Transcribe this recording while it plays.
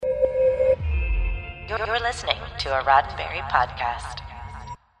You're listening to a Roddenberry podcast.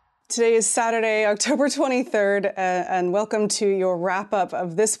 Today is Saturday, October 23rd, and welcome to your wrap-up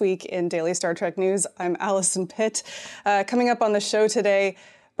of this week in Daily Star Trek News. I'm Allison Pitt. Coming up on the show today,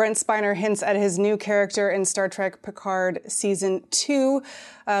 Brent Spiner hints at his new character in Star Trek Picard Season 2.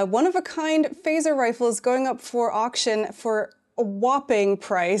 One-of-a-kind phaser rifle is going up for auction for a whopping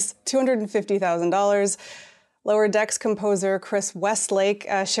price, $250,000. Lower Decks composer Chris Westlake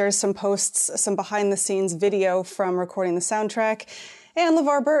shares some behind-the-scenes video from recording the soundtrack. And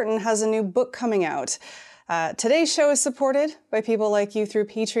LeVar Burton has a new book coming out. Today's show is supported by people like you through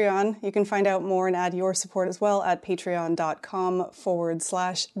Patreon. You can find out more and add your support as well at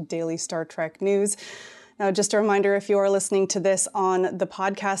patreon.com/Daily Star Trek News. Now, just a reminder, if you are listening to this on the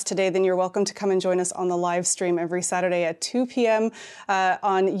podcast today, then you're welcome to come and join us on the live stream every Saturday at 2 p.m.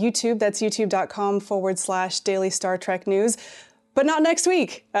 On YouTube. That's youtube.com/Daily Star Trek News. But not next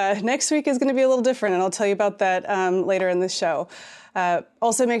week. Next week is going to be a little different, and I'll tell you about that later in the show.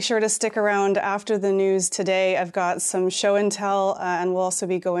 Also, make sure to stick around after the news today. I've got some show and tell, and we'll also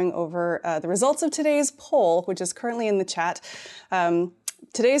be going over the results of today's poll, which is currently in the chat.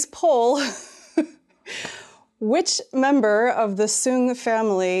 Today's poll, which member of the Soong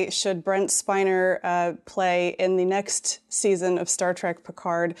family should Brent Spiner play in the next season of Star Trek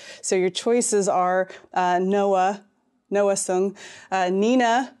Picard? So your choices are Noah Soong,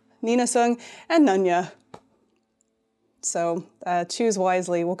 Nina Soong, and Nunya. So choose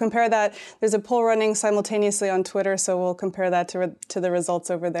wisely. We'll compare that. There's a poll running simultaneously on Twitter, so we'll compare that to the results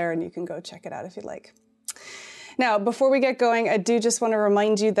over there, and you can go check it out if you'd like. Now, before we get going, I do just want to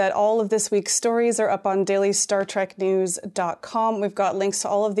remind you that all of this week's stories are up on dailystartreknews.com. We've got links to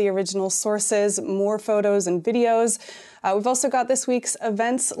all of the original sources, more photos and videos. We've also got this week's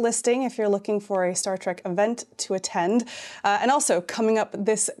events listing if you're looking for a Star Trek event to attend. And also, coming up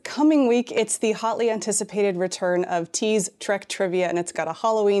this coming week, it's the hotly anticipated return of T's Trek Trivia, and it's got a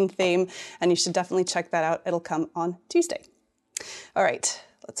Halloween theme, and you should definitely check that out. It'll come on Tuesday. All right,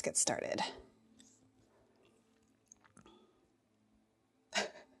 let's get started.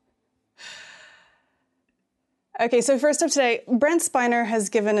 Okay, so first up today, Brent Spiner has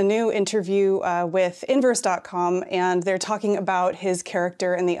given a new interview with Inverse.com, and they're talking about his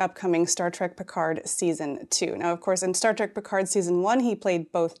character in the upcoming Star Trek Picard Season 2. Now, of course, in Star Trek Picard Season 1, he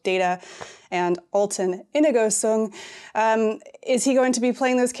played both Data and Alton Inigo Soong. Is he going to be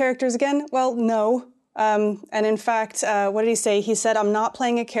playing those characters again? Well, no. And in fact, what did he say? He said, "I'm not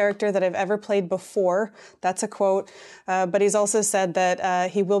playing a character that I've ever played before." That's a quote. But he's also said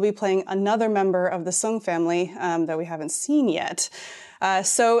that he will be playing another member of the Soong family that we haven't seen yet.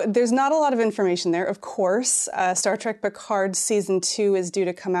 So there's not a lot of information there, of course. Star Trek Picard Season 2 is due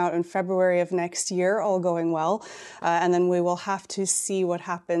to come out in February of next year, all going well. And then we will have to see what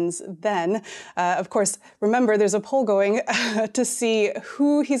happens then. Of course, remember, there's a poll going to see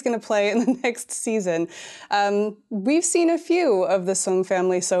who he's going to play in the next season. We've seen a few of the Soong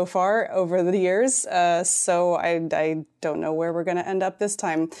family so far over the years, so I don't know where we're going to end up this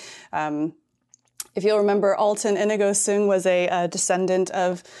time. If you'll remember, Alton Inigo Soong was a descendant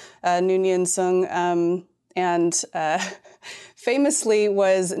of Noonien Soong, and famously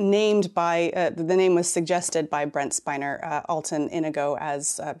was named by, the name was suggested by Brent Spiner, Alton Inigo,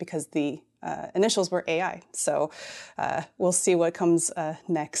 because the initials were AI. So we'll see what comes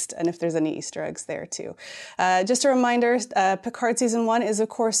next, and if there's any Easter eggs there too. Just a reminder, Picard Season 1 is, of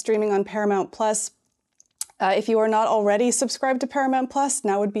course, streaming on Paramount+. If you are not already subscribed to Paramount Plus,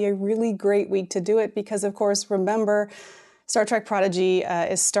 now would be a really great week to do it because, of course, remember, Star Trek Prodigy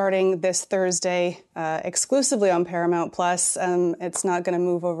is starting this Thursday exclusively on Paramount Plus. It's not going to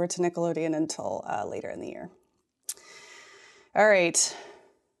move over to Nickelodeon until later in the year. All right.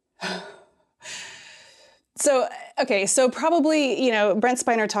 So probably, Brent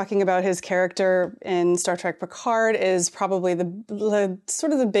Spiner talking about his character in Star Trek Picard is probably the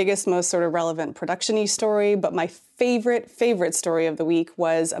sort of the biggest, most sort of relevant production-y story. But my favorite story of the week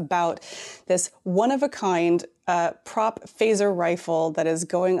was about this one-of-a-kind prop phaser rifle that is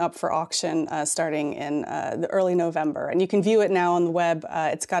going up for auction starting in the early November. And you can view it now on the web.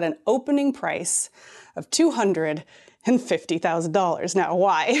 It's got an opening price of $250,000. Now,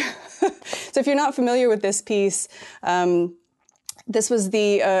 why? So if you're not familiar with this piece, this was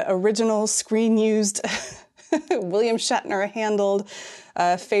the original screen-used William Shatner-handled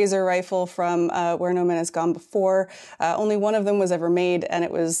phaser rifle from Where No Man Has Gone Before. Only one of them was ever made, and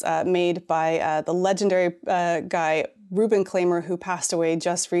it was made by the legendary guy Reuben Klamer, who passed away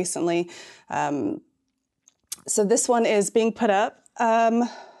just recently. So this one is being put up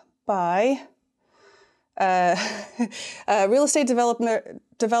by real estate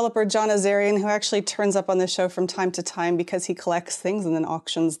developer John Azarian, who actually turns up on the show from time to time because he collects things and then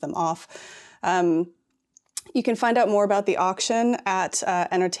auctions them off. You can find out more about the auction at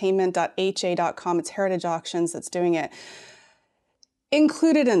entertainment.ha.com. It's Heritage Auctions that's doing it.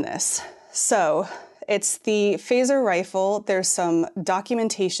 Included in this, so it's the phaser rifle. There's some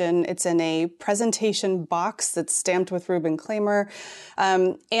documentation. It's in a presentation box that's stamped with Ruben Claimer.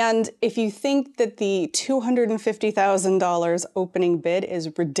 And if you think that the $250,000 opening bid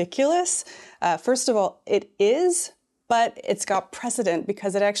is ridiculous, first of all, it is, but it's got precedent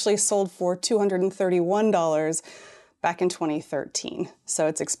because it actually sold for $231 back in 2013. So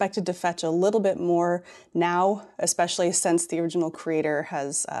it's expected to fetch a little bit more now, especially since the original creator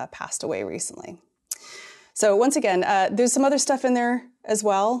has passed away recently. So once again, there's some other stuff in there as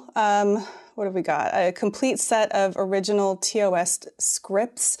well. What have we got? A complete set of original TOS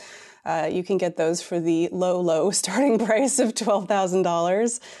scripts. You can get those for the low starting price of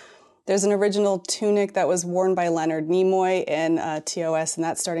 $12,000. There's an original tunic that was worn by Leonard Nimoy in TOS, and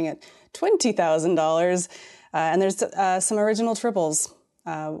that's starting at $20,000. And there's some original triples,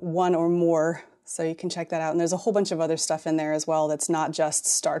 one or more, so you can check that out. And there's a whole bunch of other stuff in there as well that's not just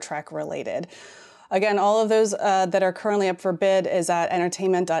Star Trek related. Again, all of those that are currently up for bid is at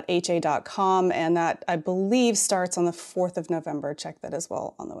entertainment.ha.com, and that, I believe, starts on the 4th of November. Check that as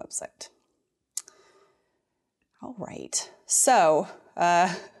well on the website. All right. So,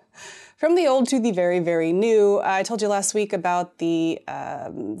 from the old to the very, very new, I told you last week about the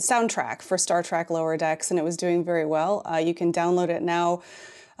soundtrack for Star Trek Lower Decks, and it was doing very well. You can download it now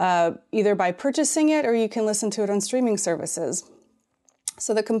either by purchasing it or you can listen to it on streaming services.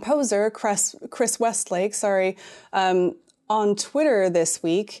 So the composer, Chris Westlake, on Twitter this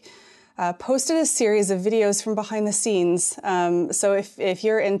week, posted a series of videos from behind the scenes. So if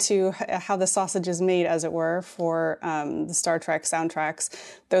you're into how the sausage is made, as it were, for the Star Trek soundtracks,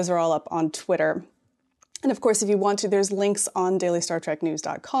 those are all up on Twitter. And of course, if you want to, there's links on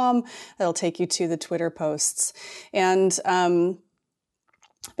dailystartreknews.com that'll take you to the Twitter posts. And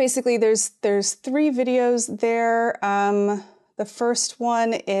basically, there's 3 videos there. The first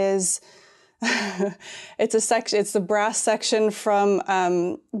one is it's the brass section from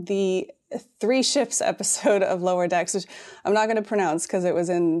the 3 Ships episode of Lower Decks, which I'm not going to pronounce because it was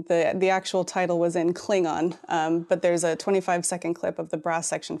in the actual title was in Klingon. But there's a 25-second clip of the brass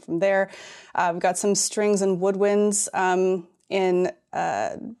section from there. We've got some strings and woodwinds in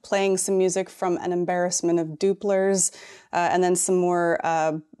playing some music from An Embarrassment of Dupplers, and then some more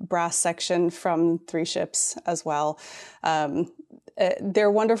brass section from 3 Ships as well. They're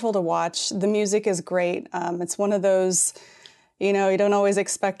wonderful to watch. The music is great. It's one of those, you don't always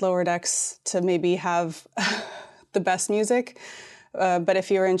expect Lower Decks to maybe have the best music, but if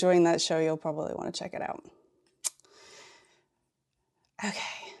you're enjoying that show, you'll probably want to check it out. Okay.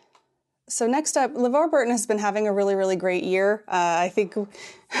 So next up, LeVar Burton has been having a really, really great year. I think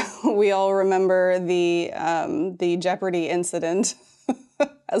we all remember the Jeopardy incident,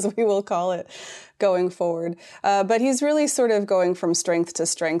 as we will call it, going forward. But he's really sort of going from strength to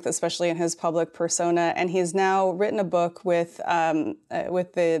strength, especially in his public persona. And he's now written a book with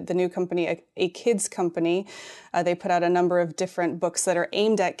the new company, a kids company. They put out a number of different books that are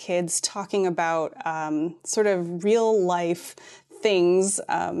aimed at kids, talking about sort of real life things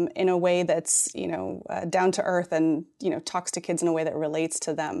in a way that's, down to earth and, talks to kids in a way that relates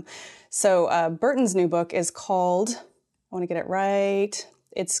to them. So Burton's new book is called, I want to get it right,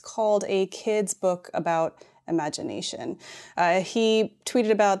 it's called A Kid's Book About Imagination. He tweeted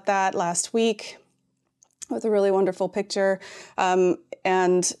about that last week with a really wonderful picture.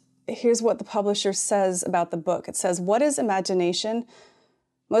 And here's what the publisher says about the book. It says, "What is imagination?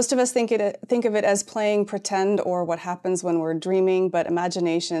 Most of us think of it as playing pretend or what happens when we're dreaming, but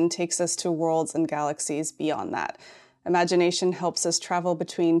imagination takes us to worlds and galaxies beyond that. Imagination helps us travel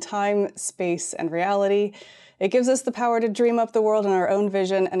between time, space, and reality. It gives us the power to dream up the world in our own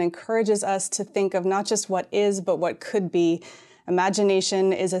vision and encourages us to think of not just what is, but what could be.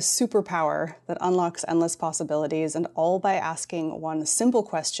 Imagination is a superpower that unlocks endless possibilities, and all by asking one simple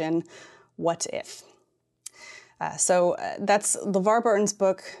question, what if?" So that's LeVar Burton's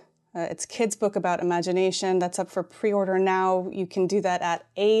book. It's Kids' Book About Imagination. That's up for pre-order now. You can do that at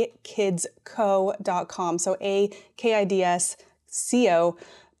akidsco.com. So akidsco.com.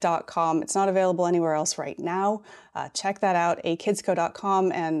 It's not available anywhere else right now. Check that out,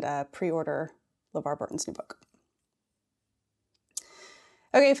 akidsco.com, and pre-order LeVar Burton's new book.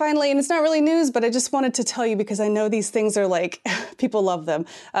 Okay, finally, and it's not really news, but I just wanted to tell you because I know these things are like, people love them.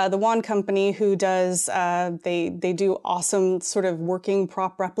 The Wand Company, who does, they do awesome sort of working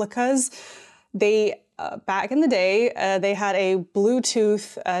prop replicas. They back in the day, they had a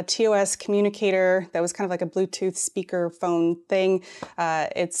Bluetooth TOS communicator that was kind of like a Bluetooth speaker phone thing.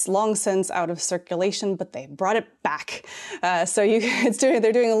 It's long since out of circulation, but they brought it back.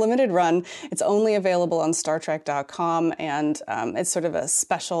 They're doing a limited run. It's only available on StarTrek.com, and it's sort of a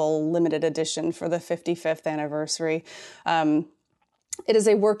special limited edition for the 55th anniversary. It is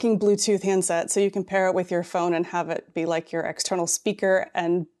a working Bluetooth handset, so you can pair it with your phone and have it be like your external speaker,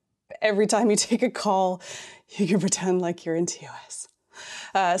 and every time you take a call, you can pretend like you're in TOS.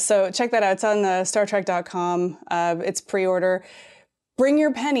 So check that out. It's on StarTrek.com. It's pre-order. Bring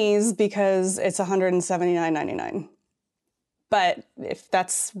your pennies because it's $179.99. But if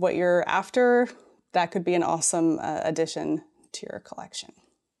that's what you're after, that could be an awesome addition to your collection.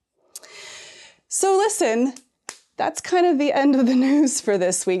 So listen, that's kind of the end of the news for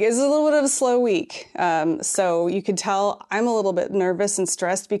this week. It's a little bit of a slow week. So you could tell I'm a little bit nervous and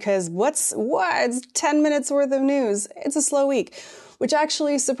stressed because it's 10 minutes worth of news. It's a slow week, which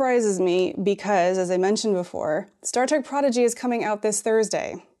actually surprises me because, as I mentioned before, Star Trek Prodigy is coming out this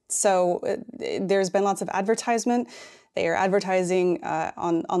Thursday. So there's been lots of advertisement. They are advertising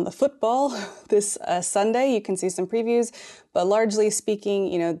on the football this Sunday. You can see some previews, but largely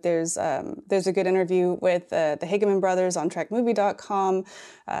speaking, there's a good interview with the Hageman brothers on TrekMovie.com.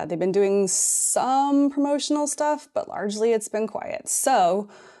 They've been doing some promotional stuff, but largely it's been quiet. So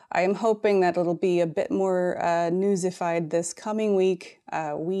I am hoping that it'll be a bit more newsified this coming week.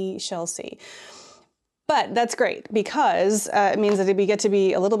 We shall see. But that's great because it means that we get to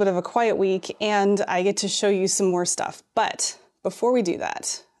be a little bit of a quiet week and I get to show you some more stuff. But before we do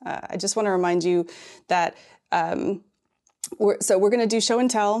that, I just want to remind you that we're going to do show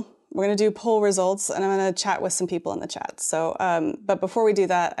and tell. We're going to do poll results, and I'm going to chat with some people in the chat. So, but before we do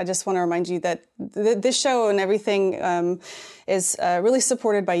that, I just want to remind you that this show and everything is really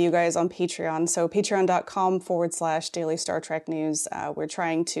supported by you guys on Patreon. So patreon.com/Daily Star Trek News. We're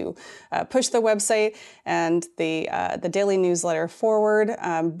trying to push the website and the daily newsletter forward,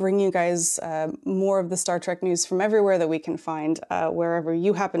 bring you guys more of the Star Trek news from everywhere that we can find, wherever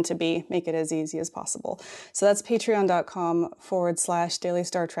you happen to be, make it as easy as possible. So that's patreon.com/Daily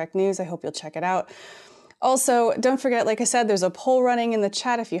Star Trek News. I hope you'll check it out. Also, don't forget, like I said, there's a poll running in the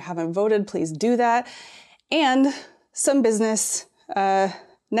chat. If you haven't voted, please do that. And some business.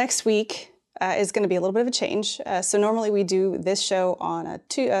 Next week is going to be a little bit of a change. So normally we do this show on a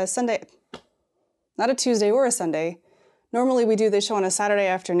Sunday, not a Tuesday or a Sunday. Normally we do this show on a Saturday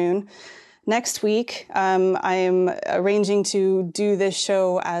afternoon. Next week, I am arranging to do this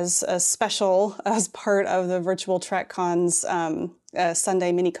show as a special as part of the virtual TrekCon's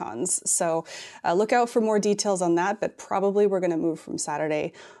Sunday mini-cons. So look out for more details on that, but probably we're going to move from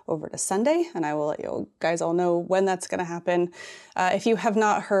Saturday over to Sunday, and I will let you guys all know when that's going to happen. If you have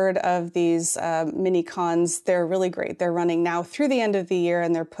not heard of these mini-cons, they're really great. They're running now through the end of the year,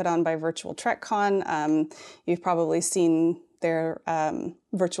 and they're put on by Virtual TrekCon. You've probably seen their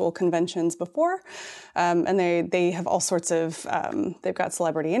virtual conventions before, and they have all sorts of, they've got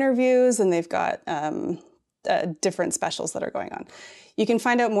celebrity interviews, and they've got different specials that are going on. You can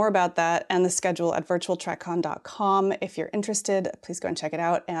find out more about that and the schedule at virtualtrekcon.com. If you're interested, please go and check it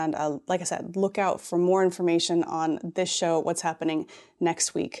out. And like I said, look out for more information on this show, what's happening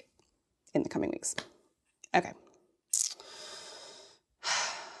next week in the coming weeks. Okay.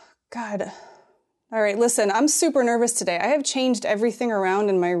 God. All right, listen, I'm super nervous today. I have changed everything around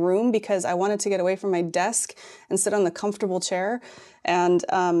in my room because I wanted to get away from my desk and sit on the comfortable chair, and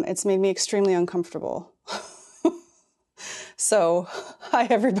it's made me extremely uncomfortable. So, hi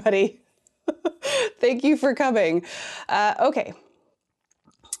everybody. Thank you for coming. Okay.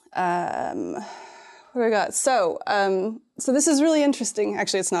 What do I got? So this is really interesting.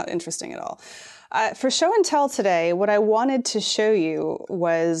 Actually, it's not interesting at all. For show and tell today, what I wanted to show you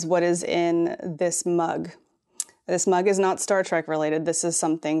was what is in this mug. This mug is not Star Trek related. This is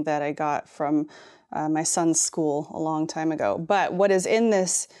something that I got from my son's school a long time ago. But what is in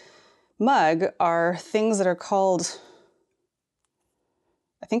this mug are things that are called,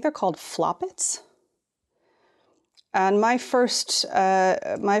 I think they're called floppets. And my first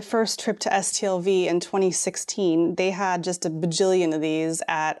trip to STLV in 2016, they had just a bajillion of these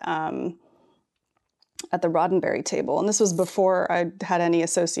at the Roddenberry table. And this was before I had any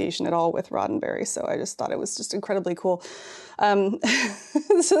association at all with Roddenberry. So I just thought it was just incredibly cool. So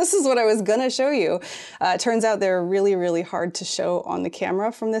this is what I was gonna show you. It turns out they're really, really hard to show on the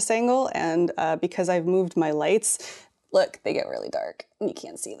camera from this angle. And because I've moved my lights, look, they get really dark and you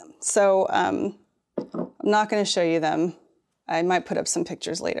can't see them. So I'm not gonna show you them. I might put up some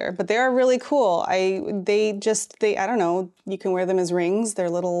pictures later, but they are really cool. I don't know, you can wear them as rings. They're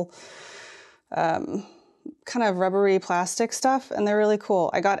little, kind of rubbery plastic stuff, and they're really cool.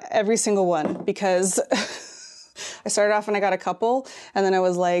 I got every single one because I started off and I got a couple, and then I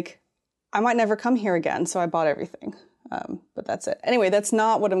was like, I might never come here again, so I bought everything. But that's it. Anyway, that's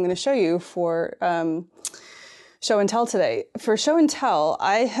not what I'm going to show you for show and tell today. For show and tell,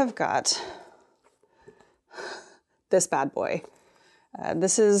 I have got this bad boy.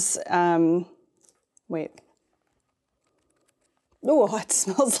 This is, wait. Oh, it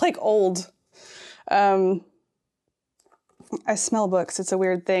smells like old. I smell books. It's a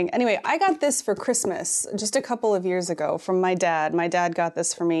weird thing. Anyway, I got this for Christmas just a couple of years ago from my dad. My dad got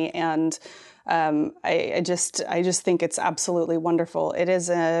this for me, and I just think it's absolutely wonderful. It is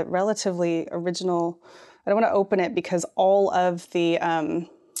a relatively original. I don't want to open it because all of the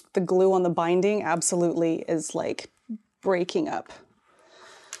glue on the binding absolutely is like breaking up.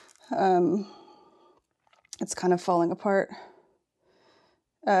 It's kind of falling apart.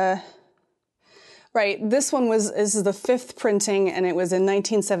 Right, this one is the 5th printing, and it was in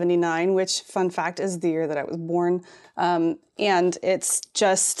 1979, which, fun fact, is the year that I was born. And it's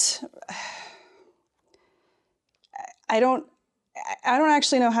just, I don't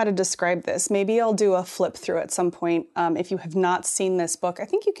actually know how to describe this. Maybe I'll do a flip through at some point. If you have not seen this book, I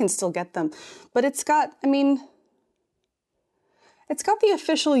think you can still get them. But it's got, it's got the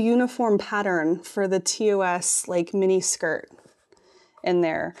official uniform pattern for the TOS like mini skirt in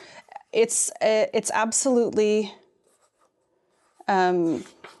there. It's absolutely, it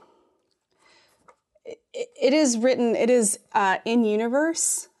is written, it is in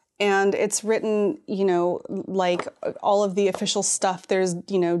universe, and it's written, you know, like all of the official stuff. There's,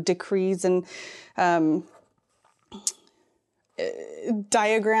 you know, decrees and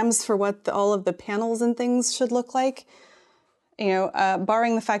diagrams for what all of the panels and things should look like. You know,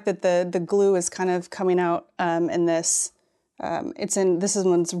 barring the fact that the glue is kind of coming out in this. This is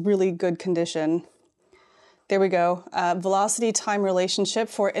one's really good condition. There we go. Velocity-time relationship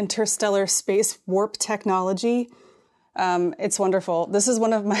for interstellar space warp technology. It's wonderful. This is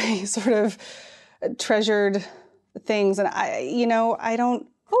one of my sort of treasured things. And I don't,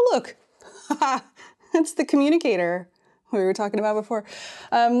 oh, look, it's the communicator we were talking about before.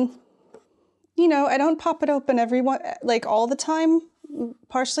 You know, I don't pop it open all the time,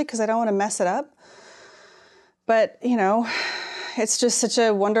 partially because I don't want to mess it up. But, you know, it's just such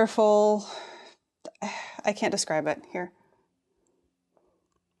a wonderful, I can't describe it here.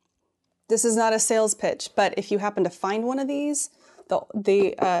 This is not a sales pitch, but if you happen to find one of these,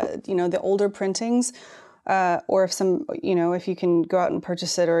 the older printings, or if you can go out and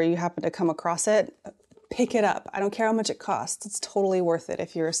purchase it, or you happen to come across it, pick it up. I don't care how much it costs. It's totally worth it.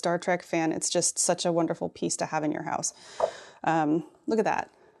 If you're a Star Trek fan, it's just such a wonderful piece to have in your house. Look at that.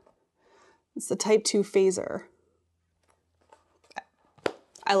 It's the Type 2 phaser.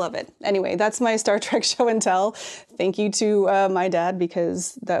 I love it. Anyway, that's my Star Trek show and tell. Thank you to my dad,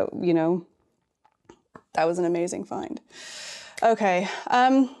 because that was an amazing find. Okay,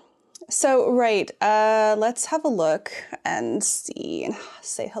 let's have a look and see and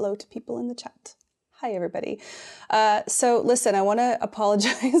say hello to people in the chat. Hi, everybody. So listen, I want to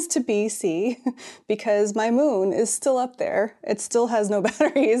apologize to BC because my moon is still up there. It still has no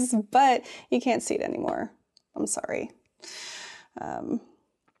batteries, but you can't see it anymore. I'm sorry.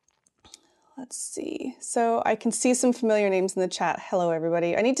 Let's see. So I can see some familiar names in the chat. Hello,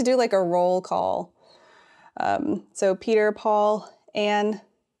 everybody. I need to do like a roll call. So Peter, Paul, Anne,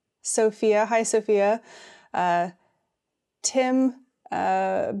 Sophia. Hi, Sophia. Tim,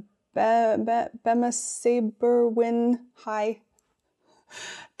 Bema Saberwin. Hi.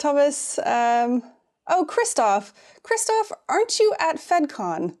 Thomas. Christoph. Christoph, aren't you at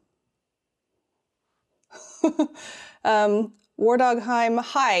FedCon? Wardogheim,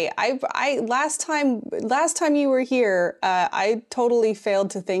 hi. Last time you were here, I totally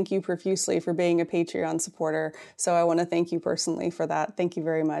failed to thank you profusely for being a Patreon supporter. So I want to thank you personally for that. Thank you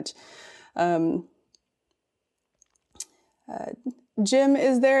very much. Jim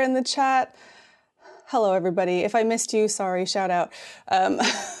is there in the chat. Hello, everybody. If I missed you, sorry, shout out.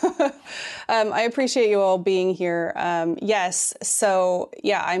 I appreciate you all being here. Yes, so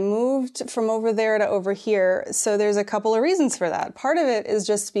yeah, I moved from over there to over here. So there's a couple of reasons for that. Part of it is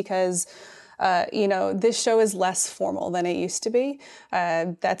just because, this show is less formal than it used to be.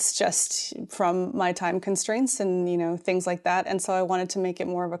 That's just from my time constraints and, things like that. And so I wanted to make it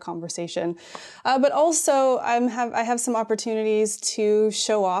more of a conversation. But also I have some opportunities to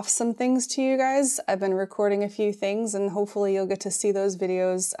show off some things to you guys. I've been recording a few things and hopefully you'll get to see those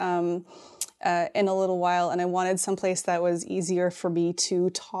videos in a little while, and I wanted someplace that was easier for me to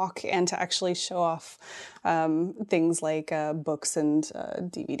talk and to actually show off things like books and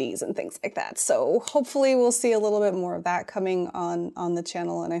DVDs and things like that. So hopefully we'll see a little bit more of that coming on the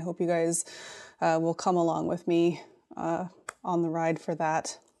channel, and I hope you guys will come along with me on the ride for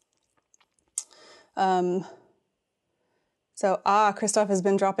that. Christoph has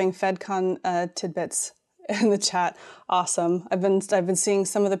been dropping FedCon tidbits in the chat. Awesome. I've been seeing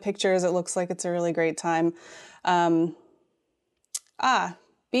some of the pictures. It looks like it's a really great time.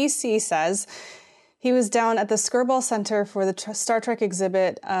 BC says he was down at the Skirball Center for the Star Trek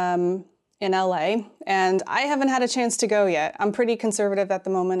exhibit in LA, and I haven't had a chance to go yet. I'm pretty conservative at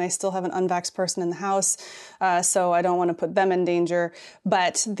the moment. I still have an unvaxxed person in the house, so I don't want to put them in danger.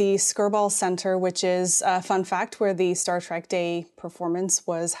 But the Skirball Center, which is a fun fact, where the Star Trek Day performance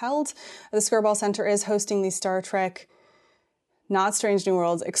was held, the Skirball Center is hosting the Star Trek, not Strange New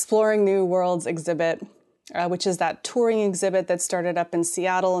Worlds, Exploring New Worlds exhibit, which is that touring exhibit that started up in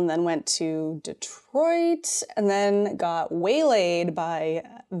Seattle and then went to Detroit and then got waylaid by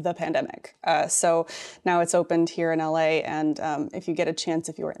the pandemic. So now it's opened here in LA, and if you get a chance,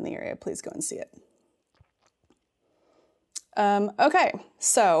 if you are in the area, please go and see it. Okay,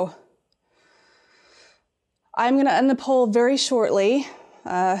 so I'm going to end the poll very shortly.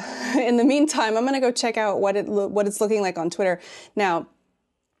 In the meantime, I'm going to go check out what it's looking like on Twitter. Now,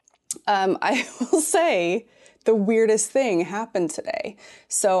 I will say the weirdest thing happened today.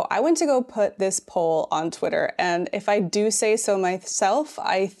 So I went to go put this poll on Twitter, and if I do say so myself,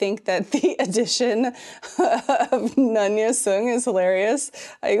 I think that the addition of Nanya Soong is hilarious.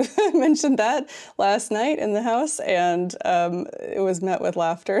 I mentioned that last night in the house, and it was met with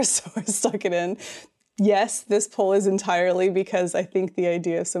laughter, so I stuck it in. Yes, this poll is entirely because I think the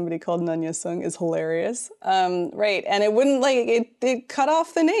idea of somebody called Nanya Soong is hilarious. Right, and it wouldn't, it cut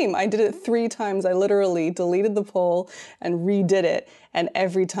off the name. I did it 3 times. I literally deleted the poll and redid it, and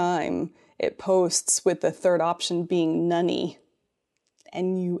every time it posts with the third option being Nunny,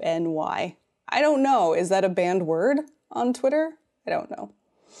 N-U-N-Y. I don't know, is that a banned word on Twitter? I don't know.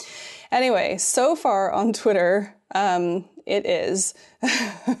 Anyway, so far on Twitter, it is...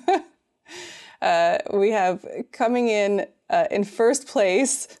 we have coming in first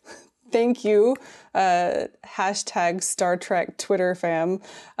place, thank you, hashtag Star Trek Twitter fam.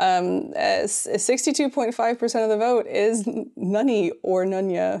 62.5% of the vote is Nunny or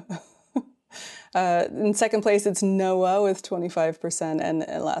Nunya. In second place, it's Noah with 25%, and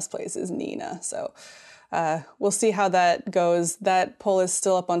last place is Nina. So we'll see how that goes. That poll is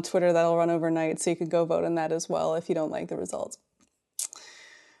still up on Twitter. That'll run overnight, so you could go vote on that as well if you don't like the results.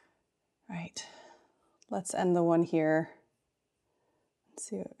 Right, let's end the one here. Let's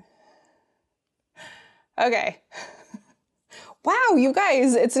see. Okay. Wow, you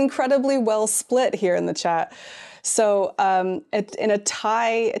guys, it's incredibly well split here in the chat. So in a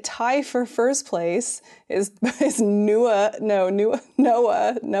tie for first place is Noah Soong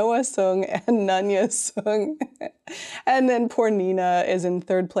and Nanya Soong. And then poor Nina is in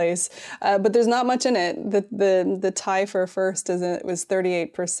third place. But there's not much in it. The tie for first was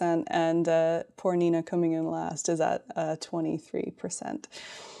 38%, and poor Nina coming in last is at 23%.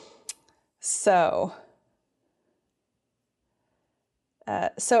 So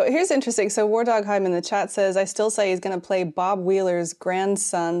here's interesting. So War Dog Heim in the chat says, I still say he's going to play Bob Wheeler's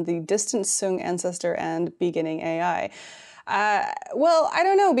grandson, the distant Soong ancestor and beginning AI. Well, I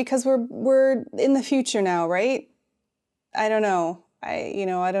don't know, because we're in the future now, right? I don't know.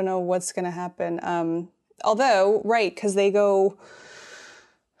 I don't know what's going to happen. Although, right, because they go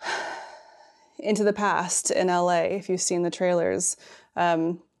into the past in LA, if you've seen the trailers.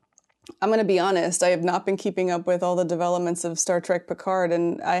 I'm going to be honest, I have not been keeping up with all the developments of Star Trek Picard,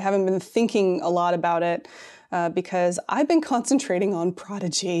 and I haven't been thinking a lot about it because I've been concentrating on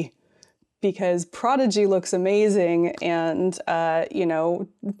Prodigy, because Prodigy looks amazing, and,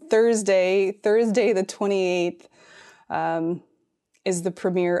 Thursday the 28th is the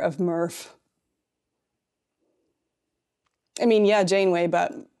premiere of Murph. I mean, yeah, Janeway,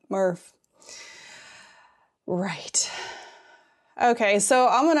 but Murph. Right. Okay, so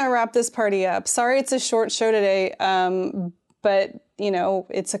I'm going to wrap this party up. Sorry it's a short show today, but,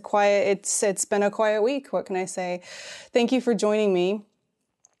 it's been a quiet week. What can I say? Thank you for joining me.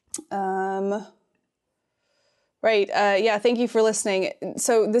 Thank you for listening.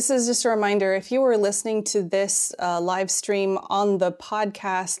 So this is just a reminder, if you were listening to this live stream on the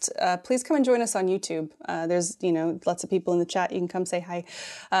podcast, please come and join us on YouTube. There's, lots of people in the chat. You can come say hi.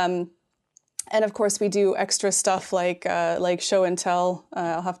 And of course, we do extra stuff like show and tell.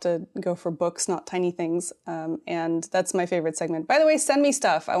 I'll have to go for books, not tiny things. And that's my favorite segment. By the way, send me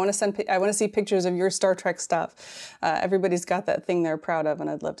stuff. I want to see pictures of your Star Trek stuff. Everybody's got that thing they're proud of, and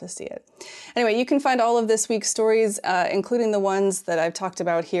I'd love to see it. Anyway, you can find all of this week's stories, including the ones that I've talked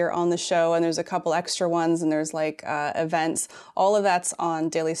about here on the show. And there's a couple extra ones, and there's events. All of that's on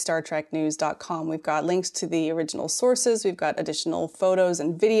dailystartreknews.com. We've got links to the original sources. We've got additional photos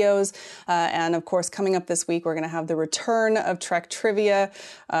and videos. And of course, coming up this week, we're going to have the return of Trek Trivia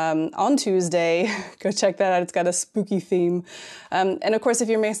on Tuesday. Go check that out. It's got a spooky theme. And of course, if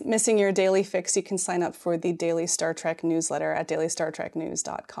you're missing your daily fix, you can sign up for the Daily Star Trek newsletter at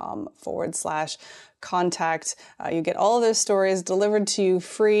dailystartreknews.com/contact. You get all of those stories delivered to you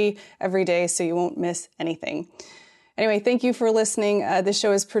free every day, so you won't miss anything. Anyway, thank you for listening. This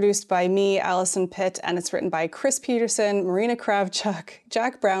show is produced by me, Allison Pitt, and it's written by Chris Peterson, Marina Kravchuk,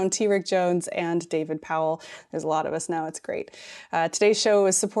 Jack Brown, T. Rick Jones, and David Powell. There's a lot of us now. It's great. Today's show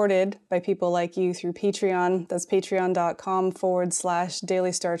is supported by people like you through Patreon. That's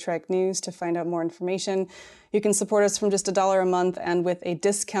patreon.com/Daily Star Trek News to find out more information. You can support us from just $1 a month, and with a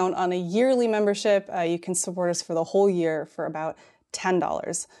discount on a yearly membership, you can support us for the whole year for about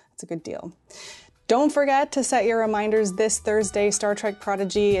 $10. That's a good deal. Don't forget to set your reminders. This Thursday, Star Trek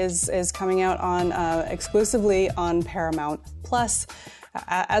Prodigy is coming out on exclusively on Paramount Plus.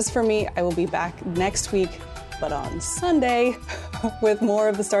 As for me, I will be back next week, but on Sunday, with more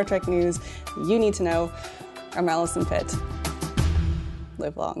of the Star Trek news you need to know. I'm Allison Pitt.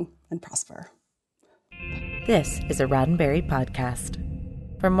 Live long and prosper. This is a Roddenberry podcast.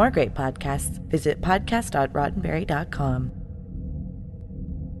 For more great podcasts, visit podcast.roddenberry.com.